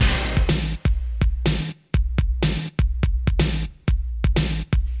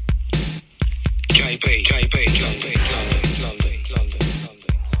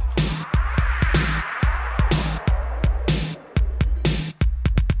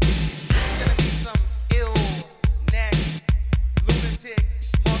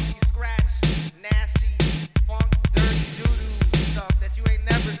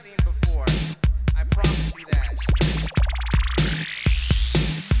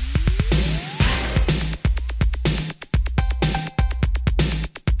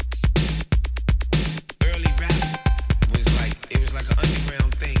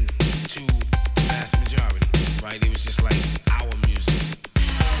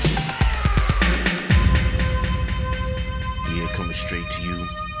straight to you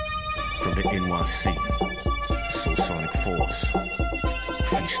from the NYC, Soul Sonic Force,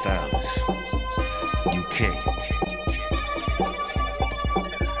 freestylers, UK.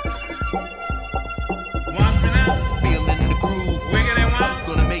 Watch me now. Feeling the groove, Wiggin' and wild.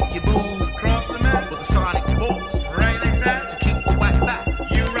 gonna make you move Cross the map. with a sonic force Right exact. to keep the whack back.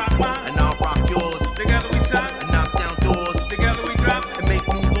 You rock mine. And I'll rock yours Together we shine. and knock down doors Together we drop. and make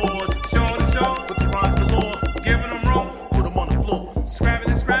new laws. Shore to shore. With the rhymes galore, Giving them roll. put them on the floor. Scrapping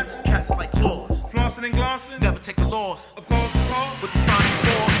and scratching. Cats like claws, Flossing and glossing. never take a loss. Of course, of course. With the sonic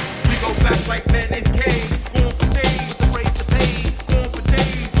force, we go back like men in caves. Going for days with the race to pays. Going for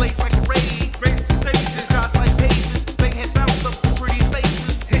days, blaze like a raid. Race to stage. Disguise like pages, big head bounce up the pretty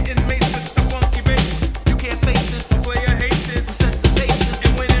faces. Hitting mates with the funky bass. You can't fake this, Player hate this. we set the bases.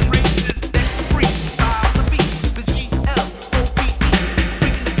 And winning races. Next to freestyle the beat, the GLOBE.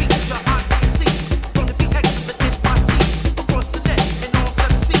 Freaking the beat, your eyes can see. From the BX to the NYC, across the net and all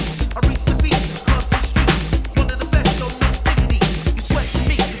 7 seas. I reach the beaches, clubs and streets. One of the best, so no dignity. You sweating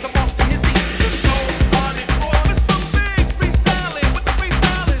me, cause I'm off the hizzy. The Soul Sonic Force. With some bigs freestyling, with the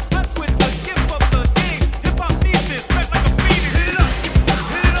freestylers. Blessed with the gift of the game. Hip hop needs this, back like a phoenix.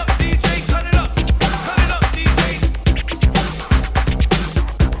 Hit it up, DJ, cut it up, DJ.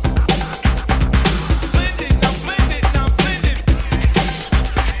 Blend it, now blend it, now blend it.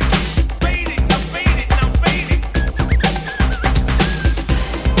 Fade it, now fade it, now fade it.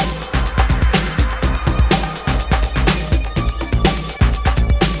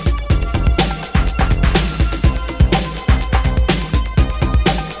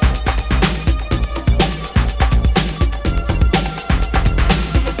 To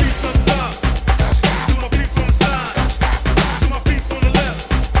my beats up top, to my beats on the side, to my beats on the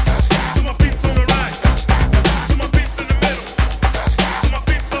left, to my beats on the right, to my beats in the middle, to my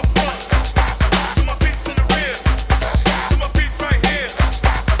beats up front, to my beats in the rear, to my beats right here,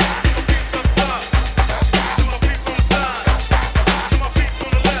 to my beats up top, to my beats on the side, to my beats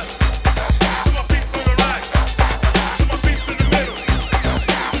on the left, to my beats on the right, to my beats in the middle,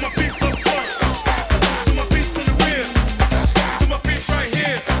 to my beats up front, to my beats in the rear, to my beats right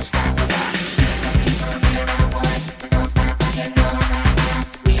here.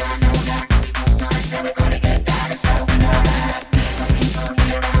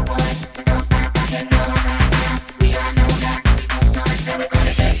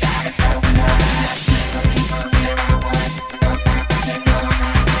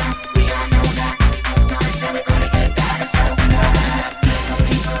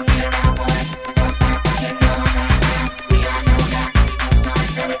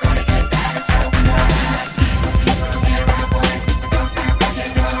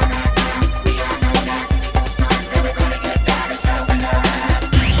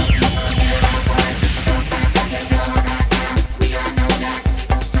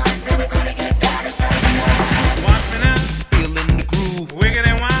 Watch me now. Feeling the groove, Wiggin'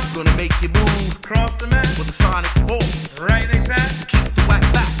 and wild. gonna make you move Cross the map. with a sonic force. Right exact. Keep the whack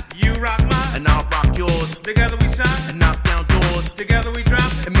back, You rock mine. and I'll rock yours. Together we shine. And knock down doors Together we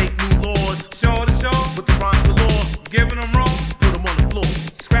drop. and make new laws. Shore to shore. With the rhymes galore, Giving them roll. put them on the floor.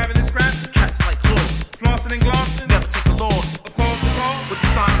 Scrapping and scratching. Cats like claws, Flossing and glossing. never take a loss. Of course, of course. With the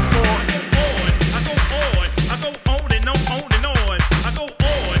sonic force, I go on and on and on. I go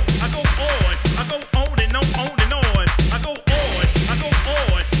on, I go on, I go on and on and on. I go on, I go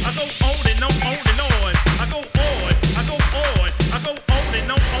on, I go on and on and on. I go on, I go on, I go on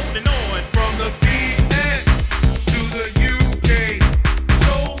and on and on. from the BX to the UK,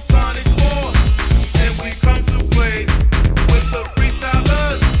 Soul Sonic Force, and we come to play with the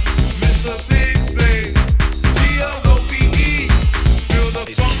freestylers, Mr. Big Slave, GLOBE, feel the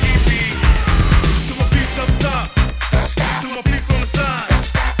funky beat. To my beats up top, to my beats on the side,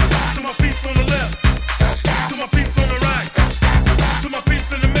 to my beats on the left, to my beats on the right, to my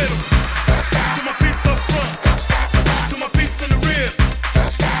beats in the middle, to my beats up front, to my beats in the rear,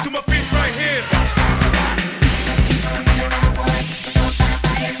 to my beats right here.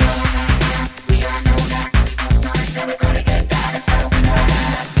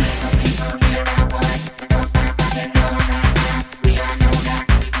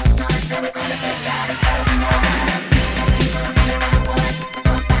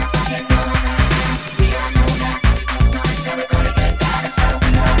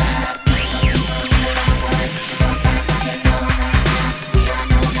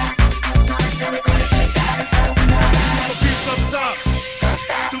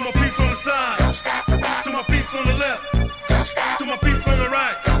 To my beats on the side, to my beats on the left, to my beats on the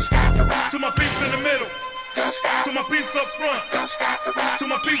right, to my beats in the middle, to my beats up front, to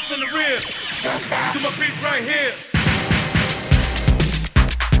my beats in the rear, to my beats right here.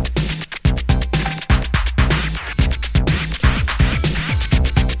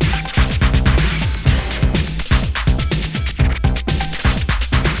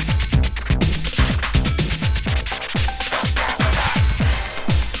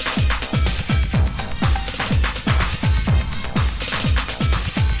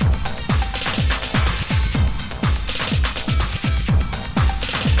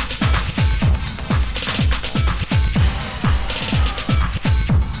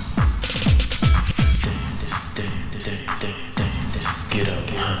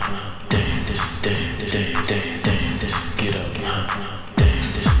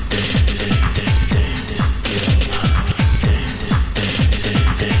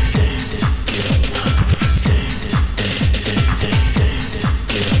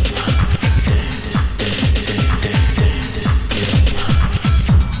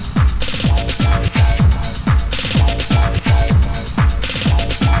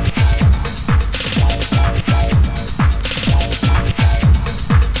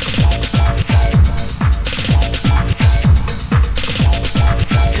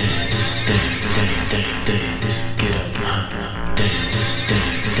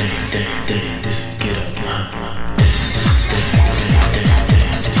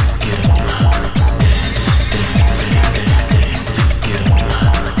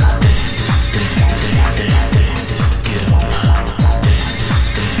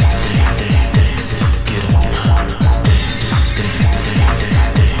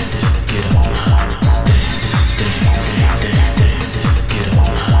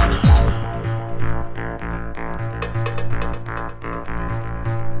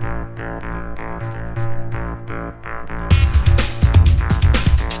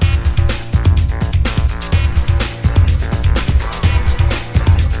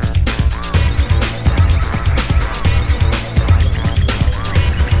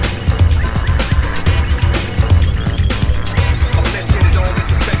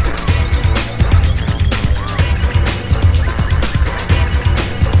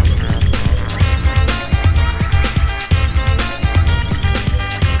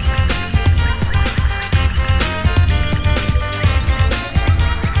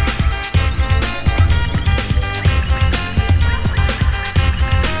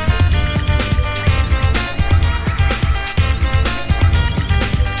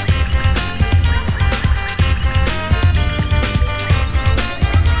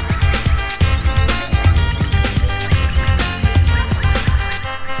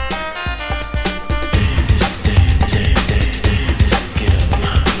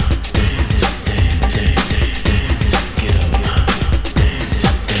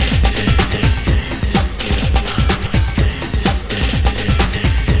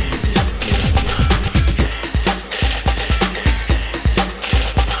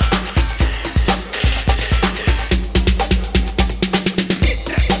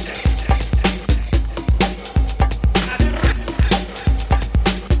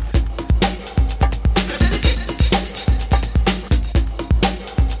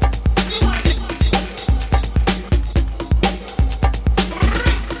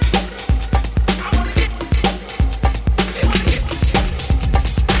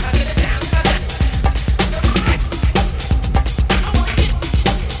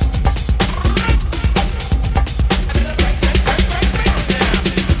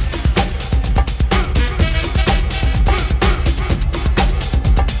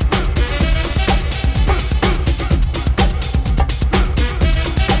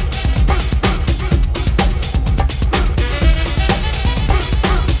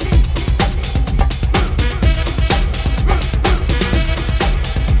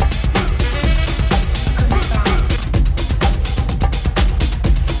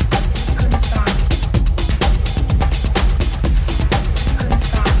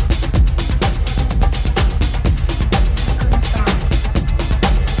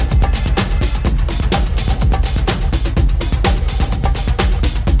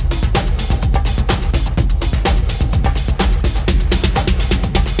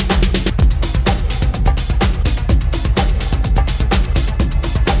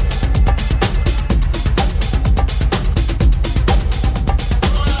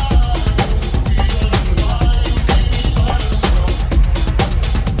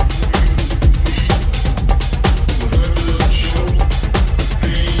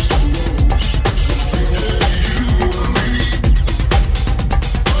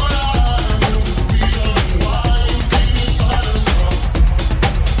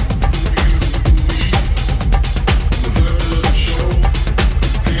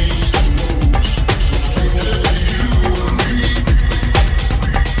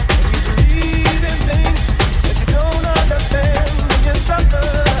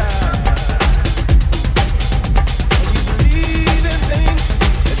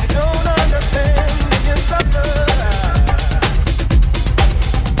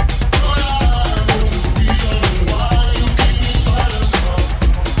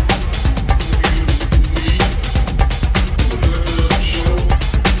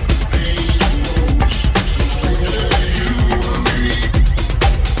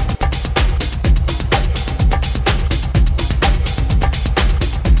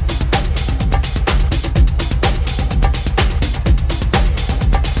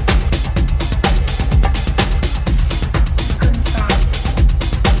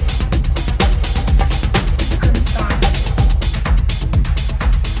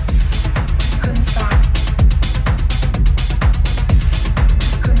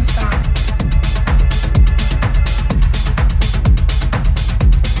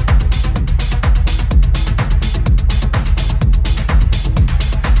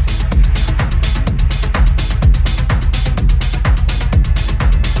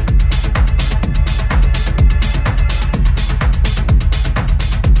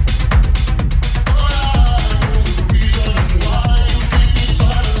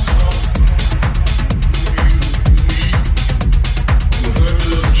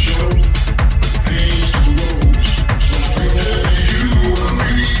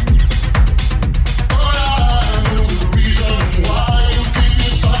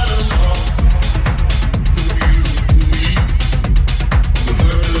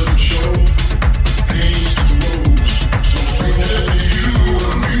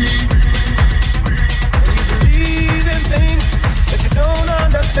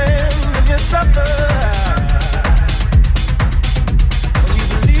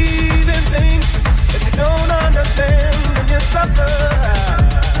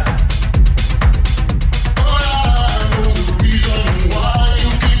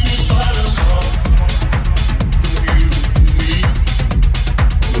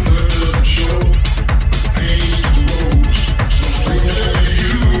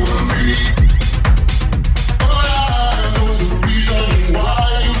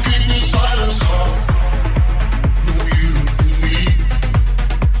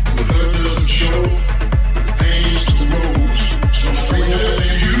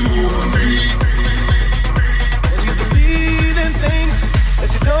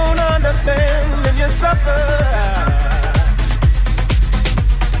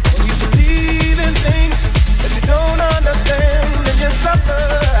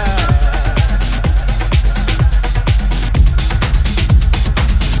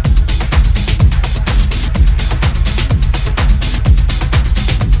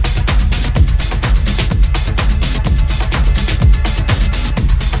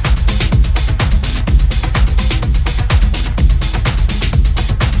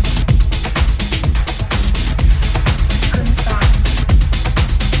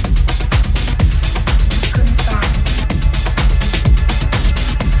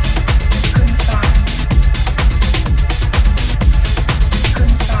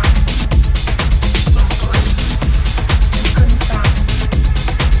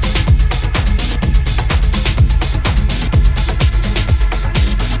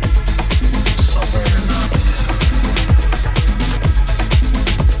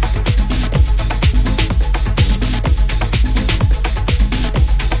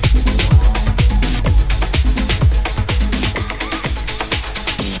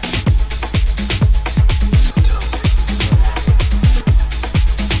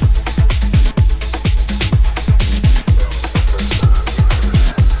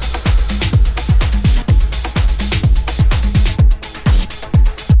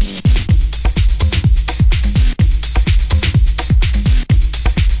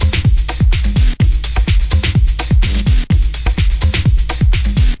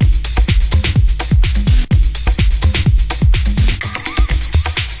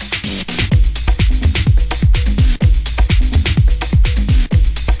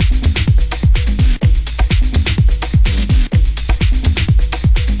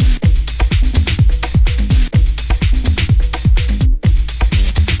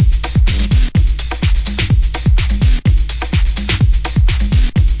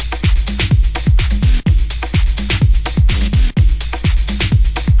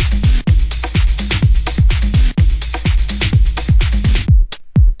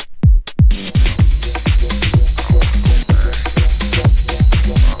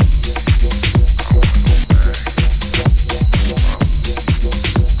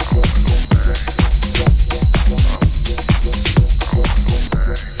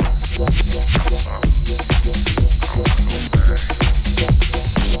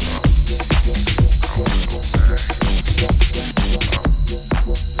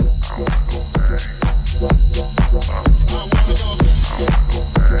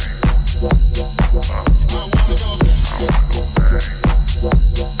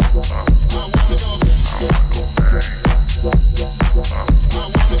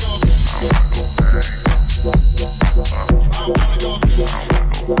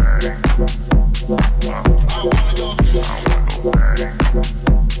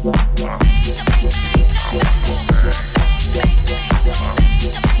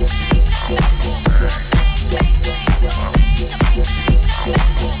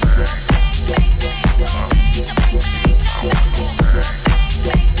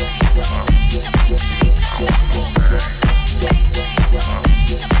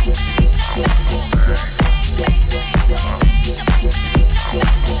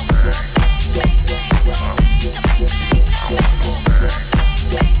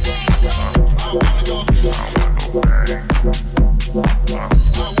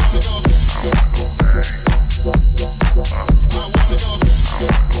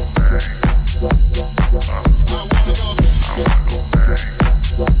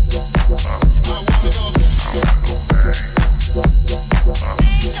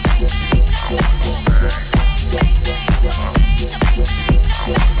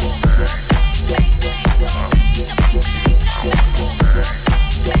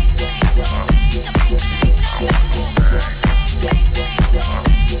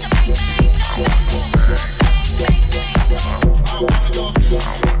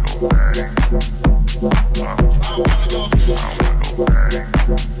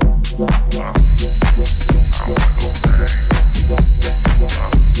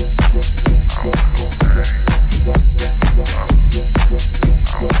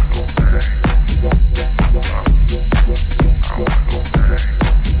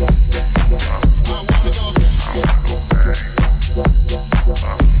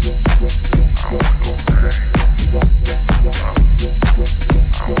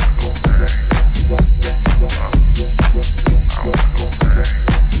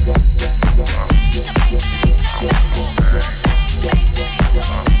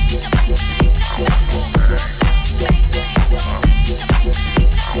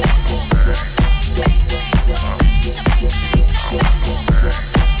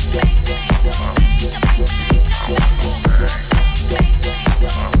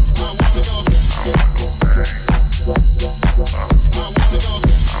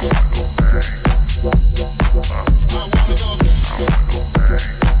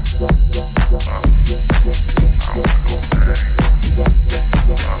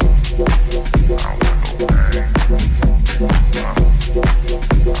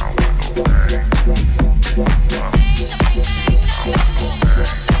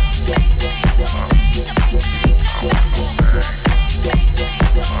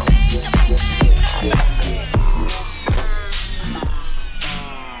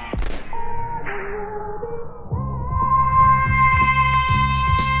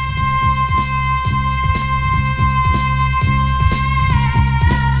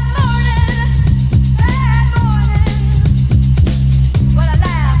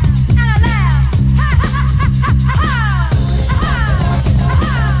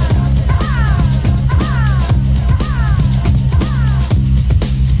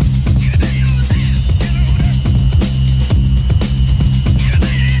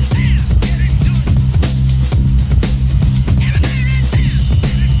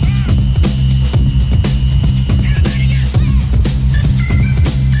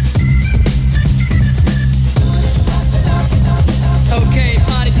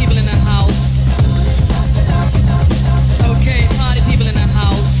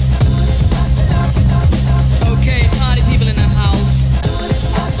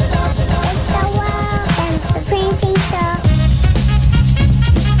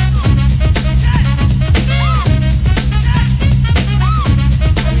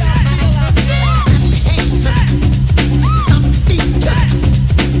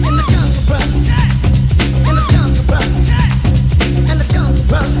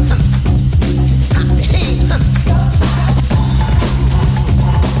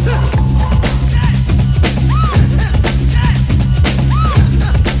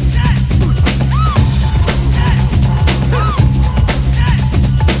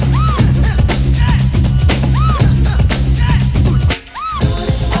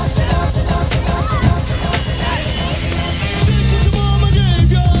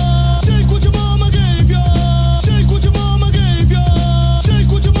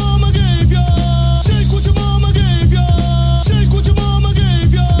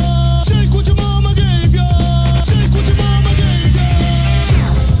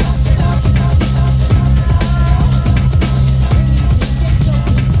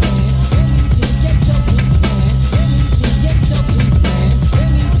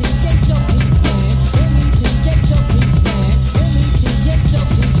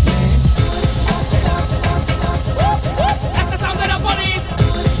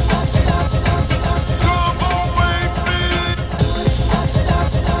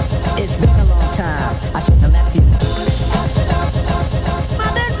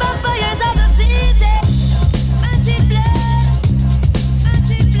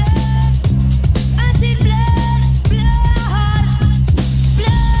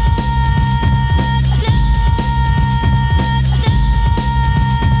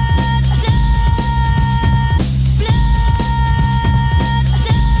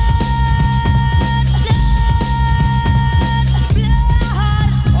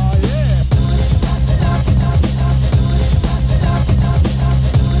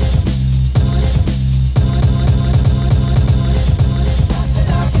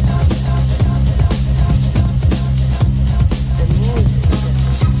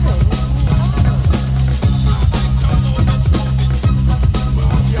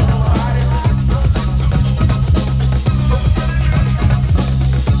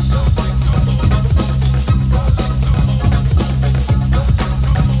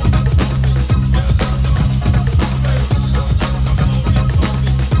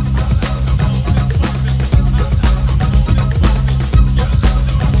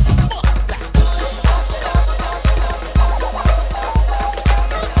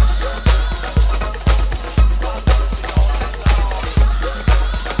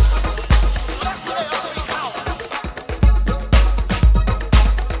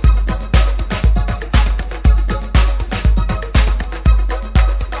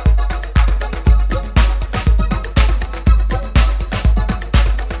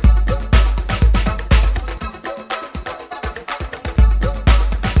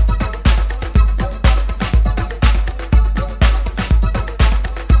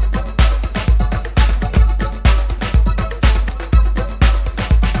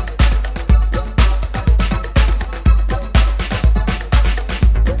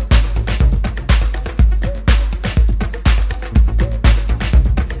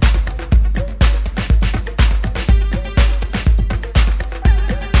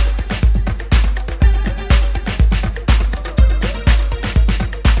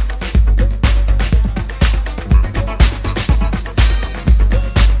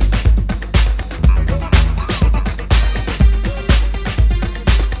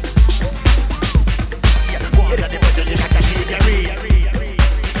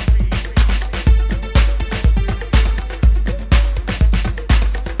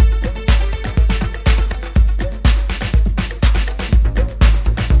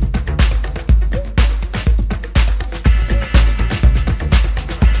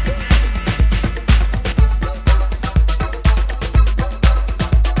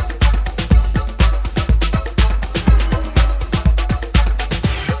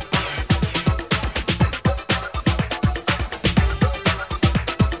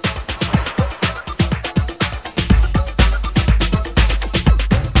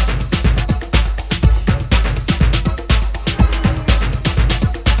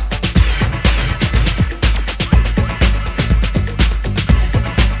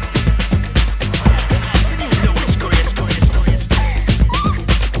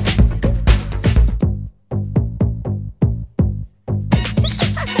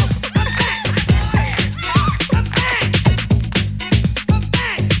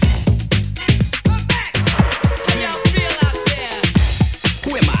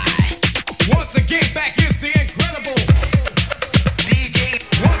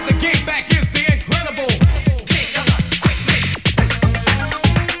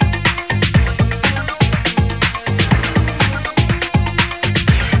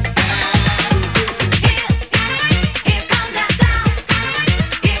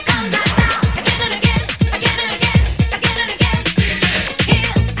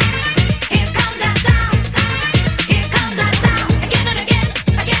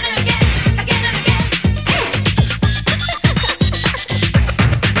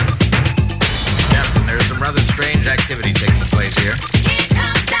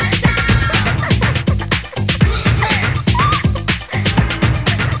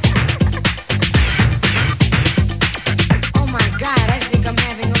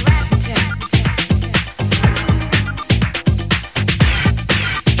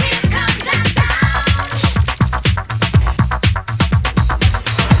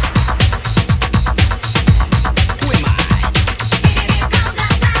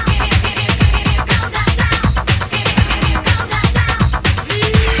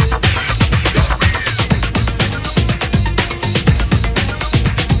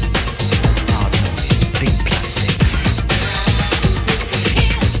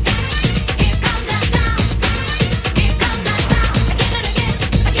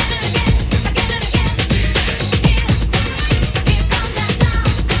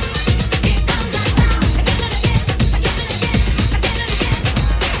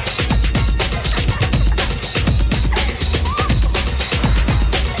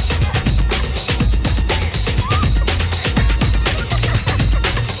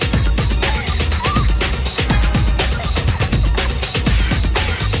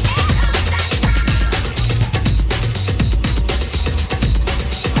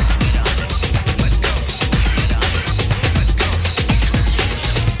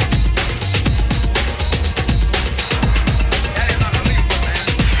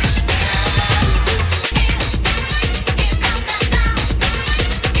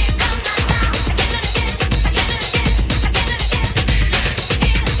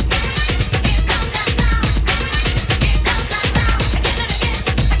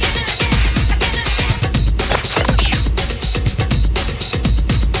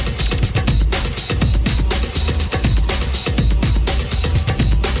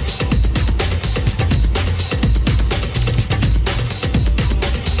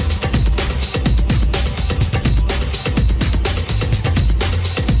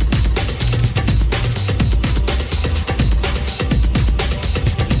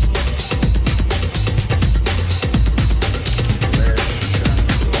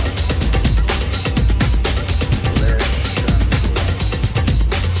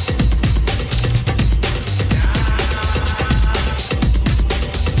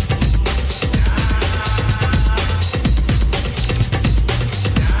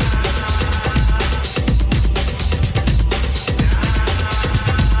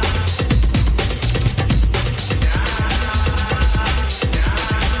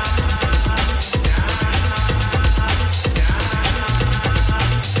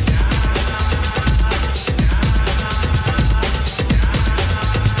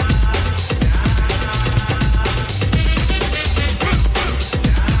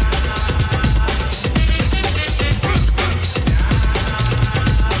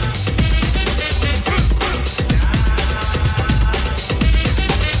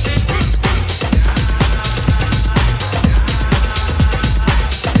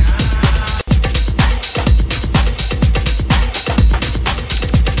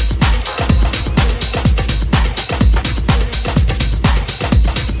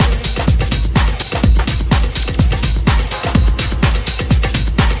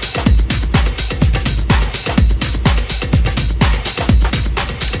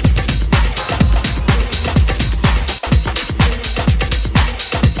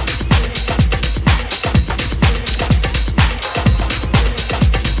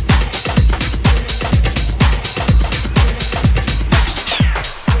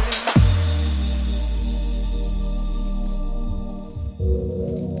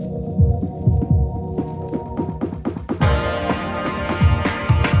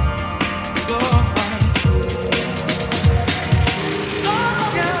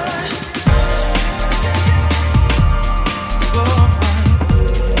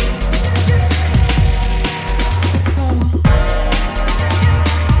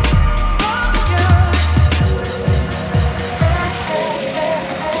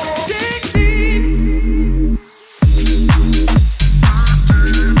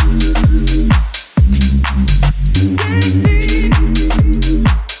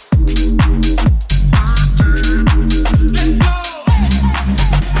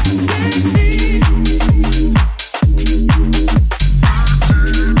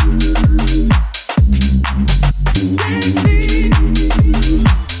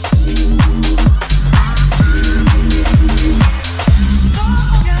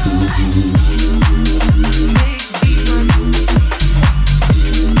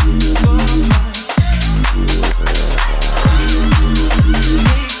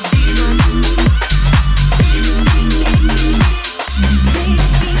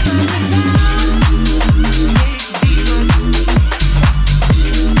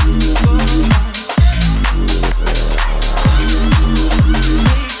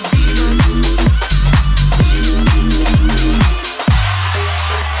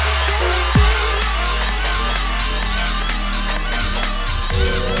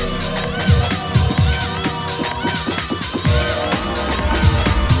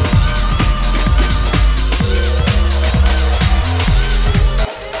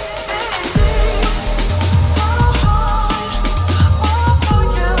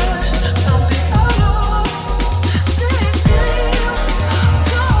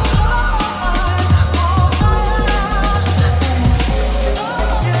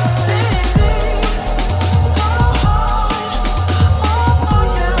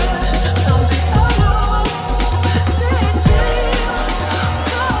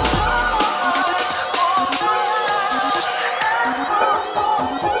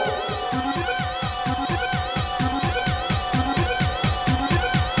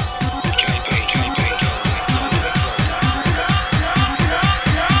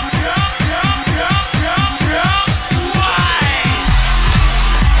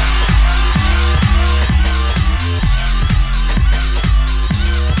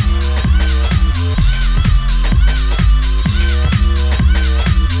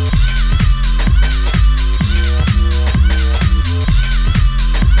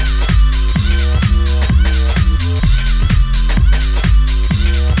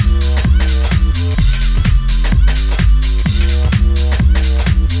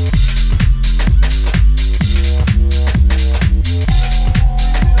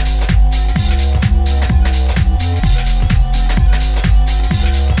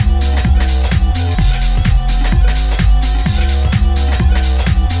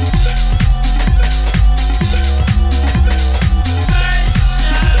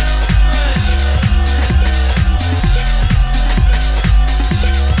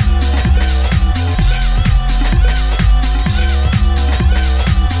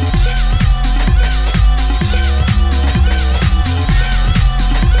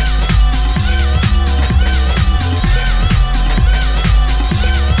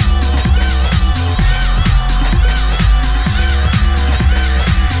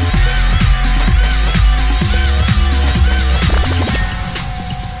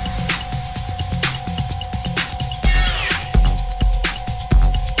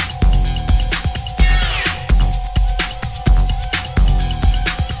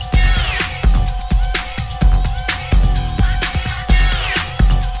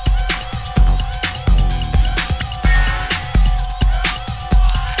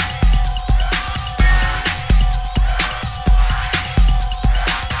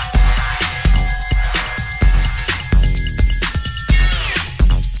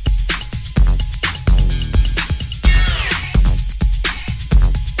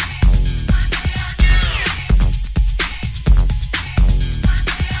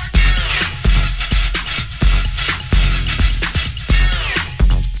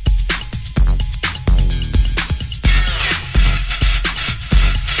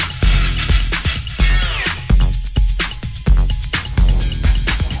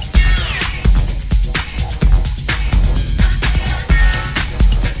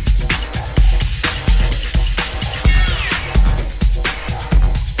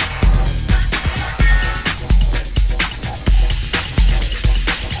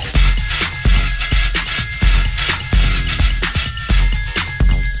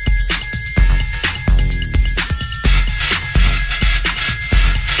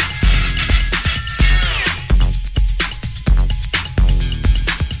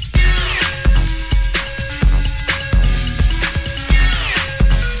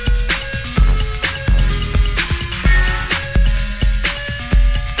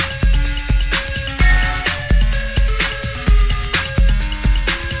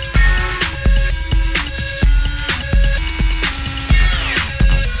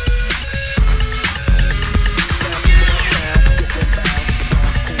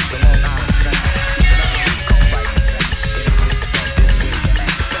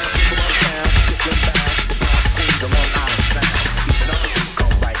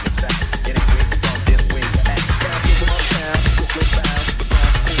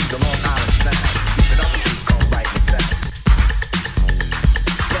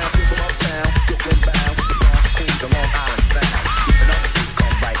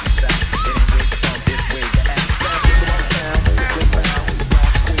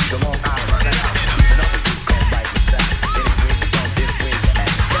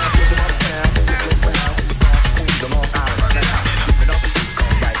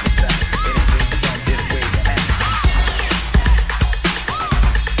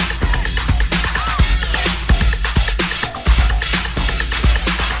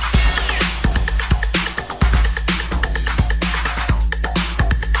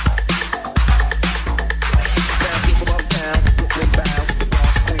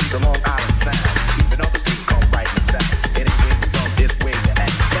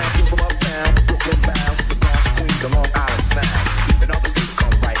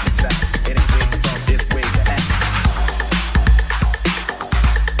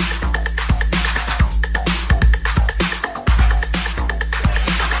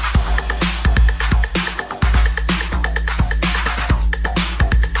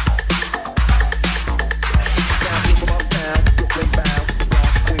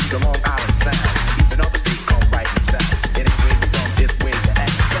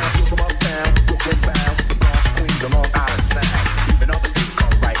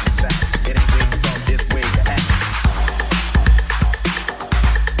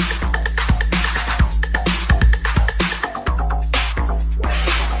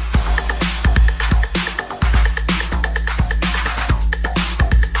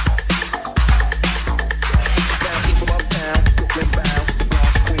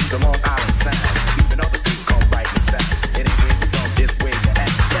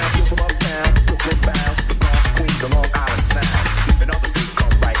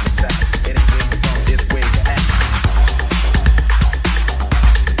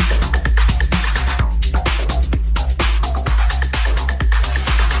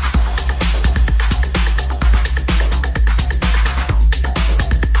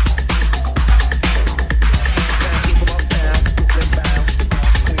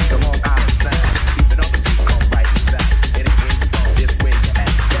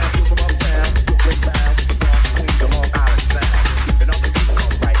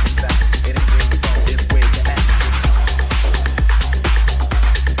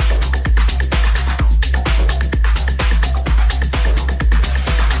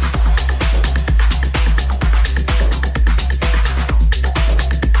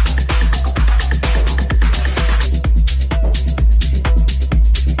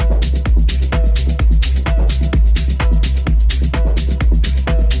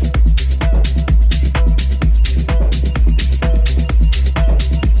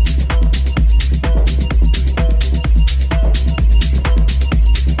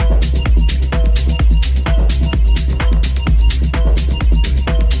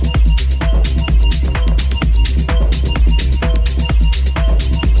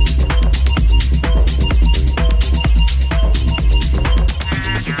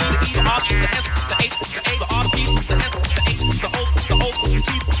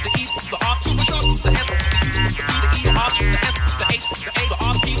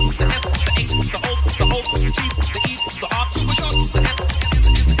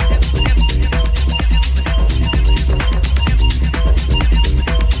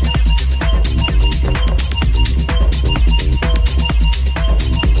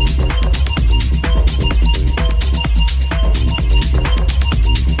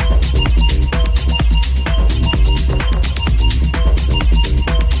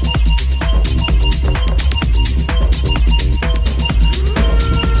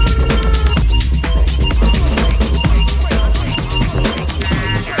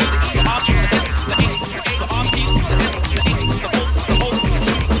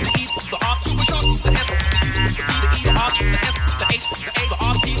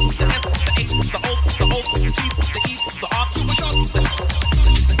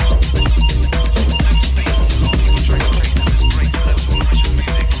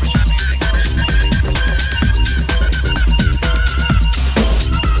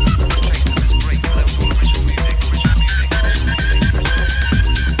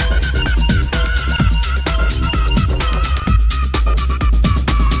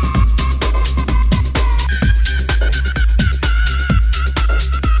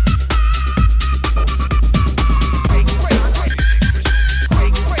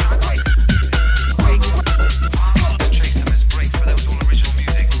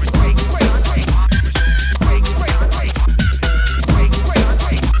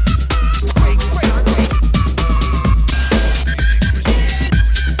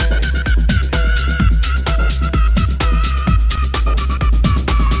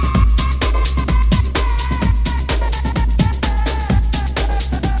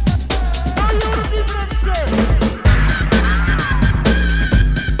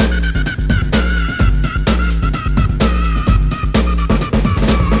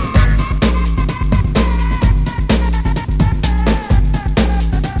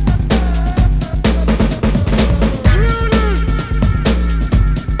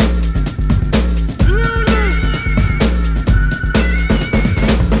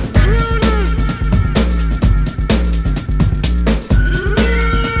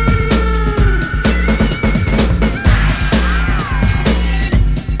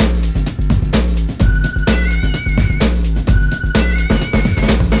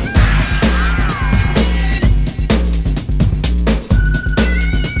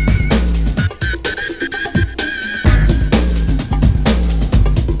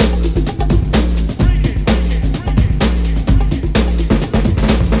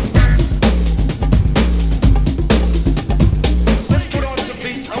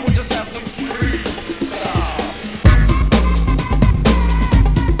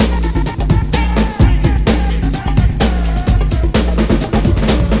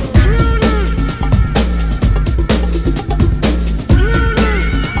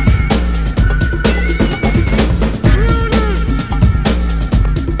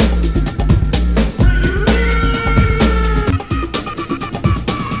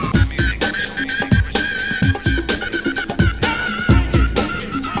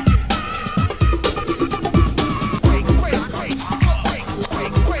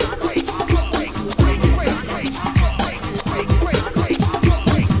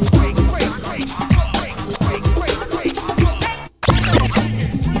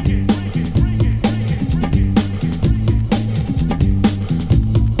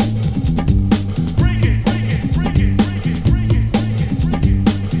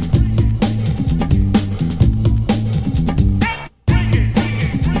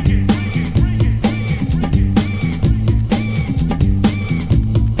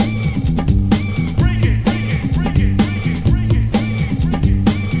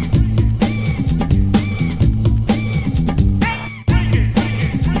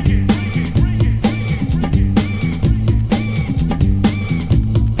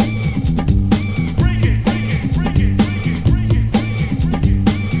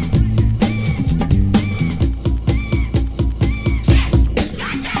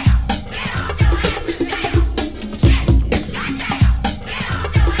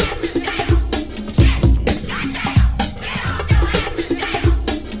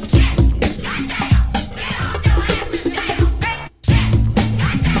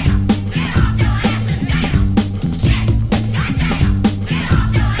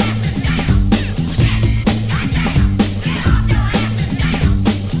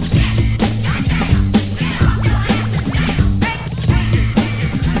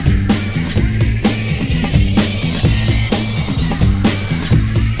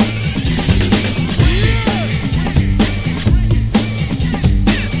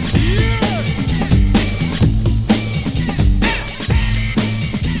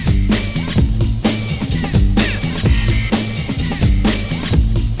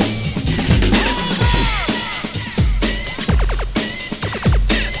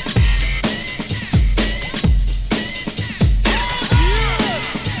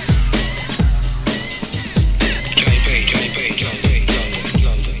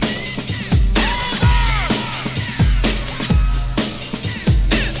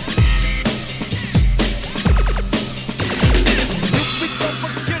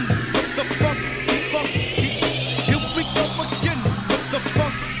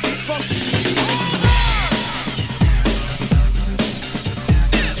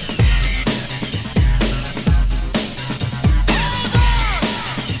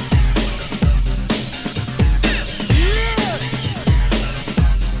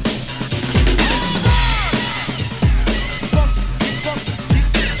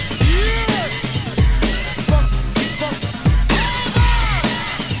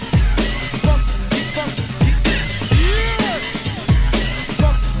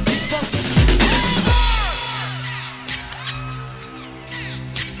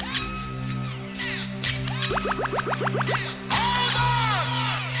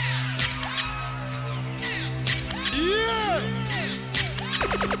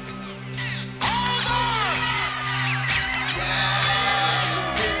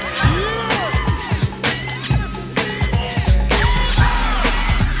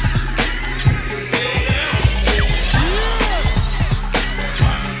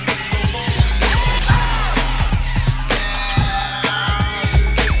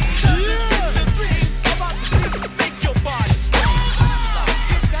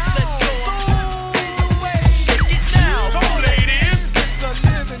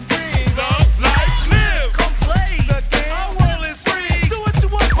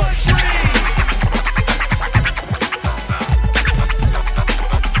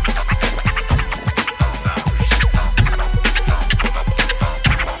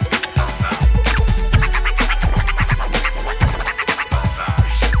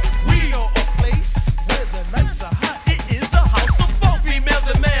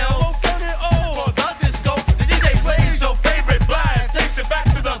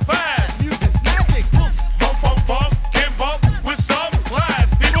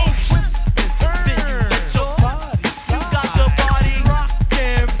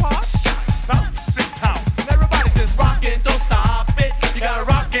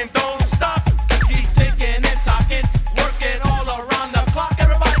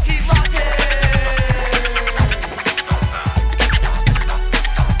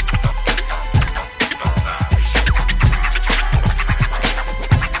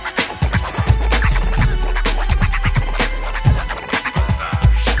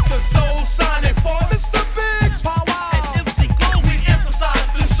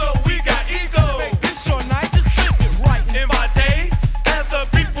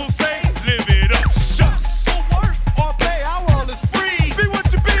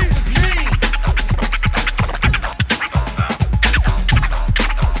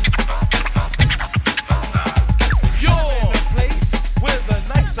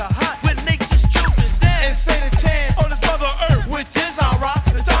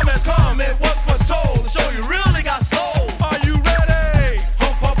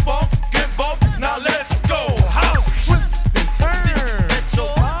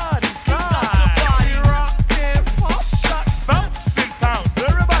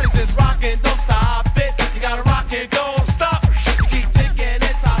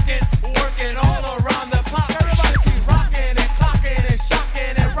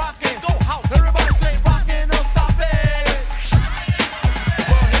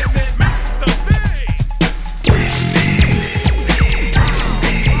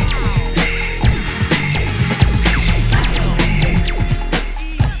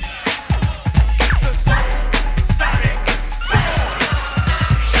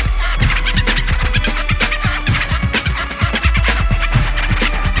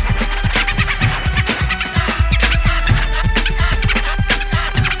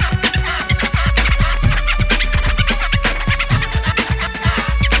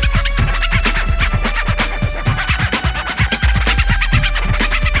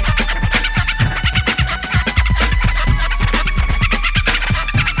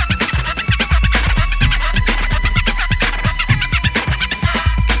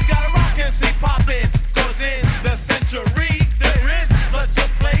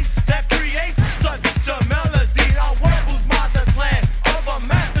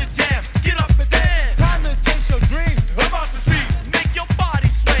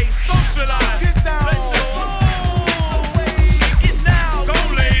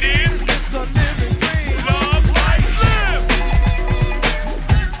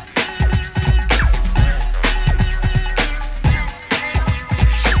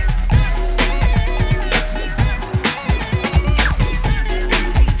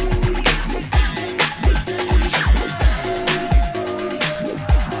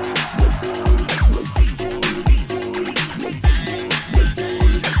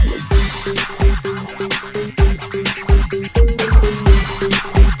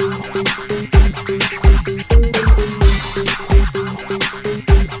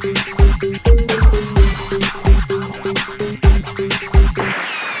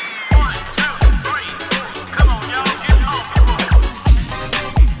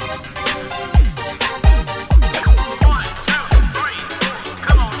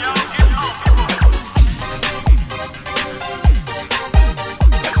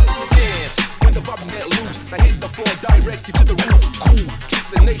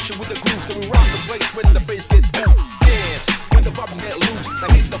 nation with the grooves, then we rock the place when the bass gets smooth. Dance when the vibes get loose.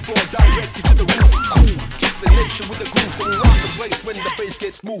 Now hit the floor, direct you to the roof. Cool, keep the nation with the grooves, then we rock the place when the bass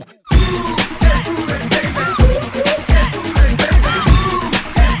gets smooth.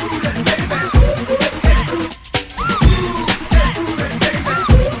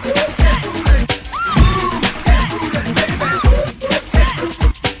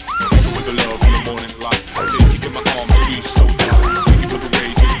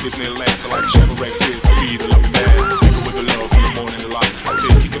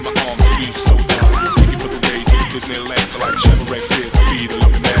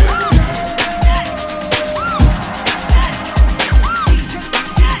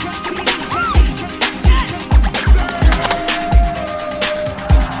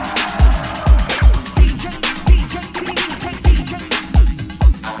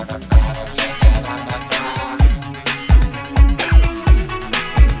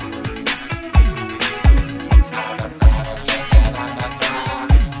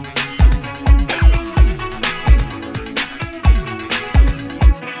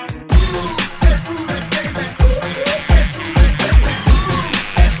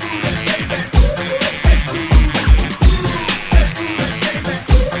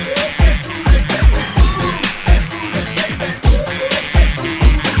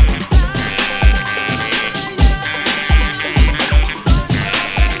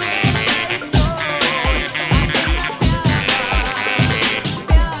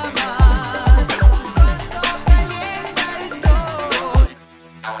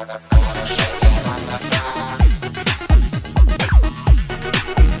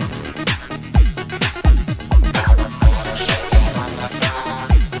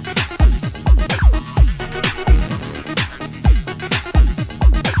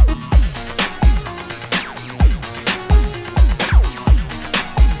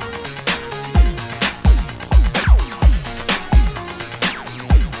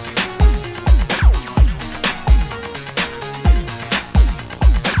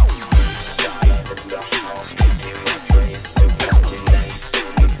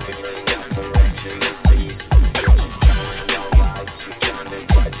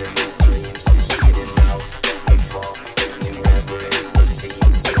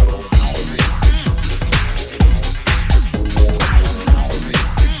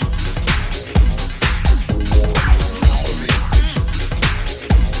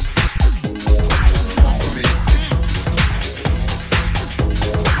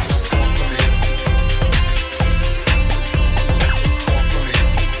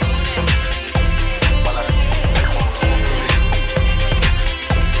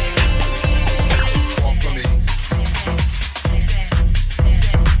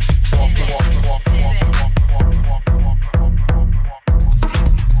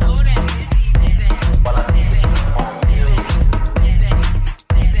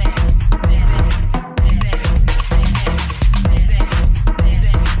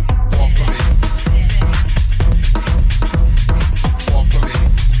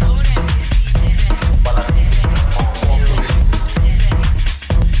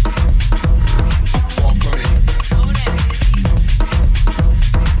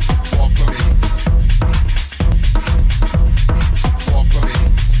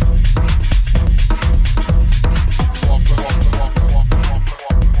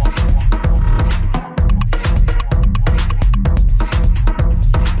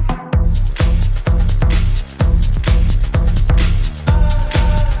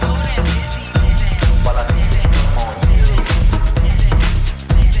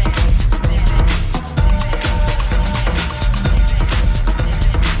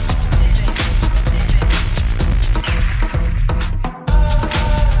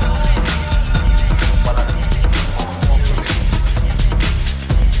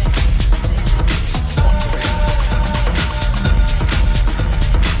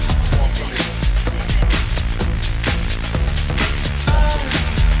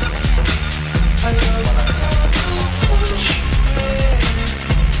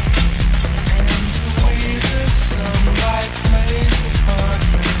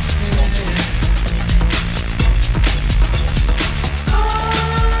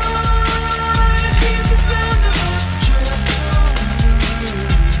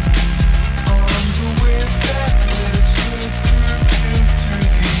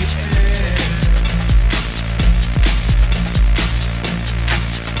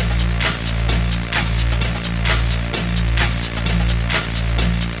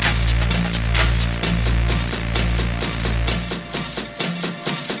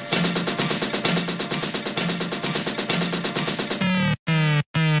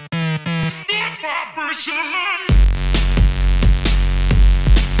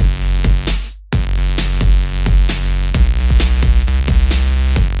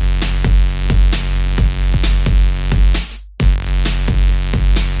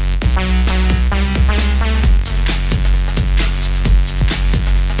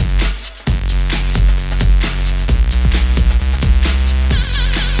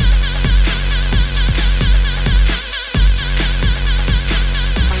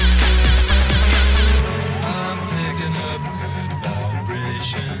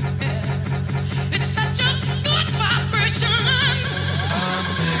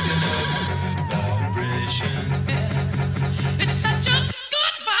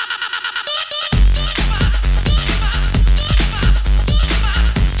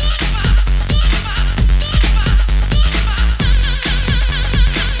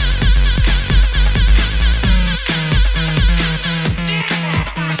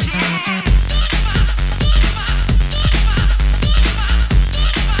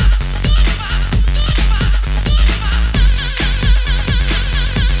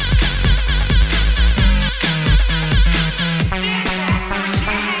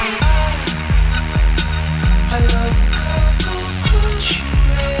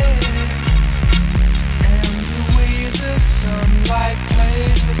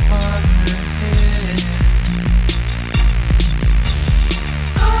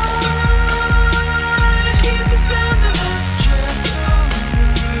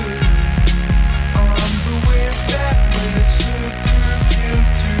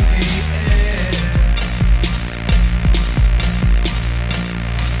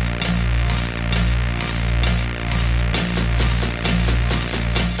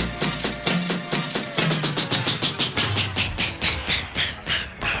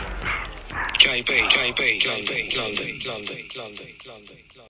 JB, London.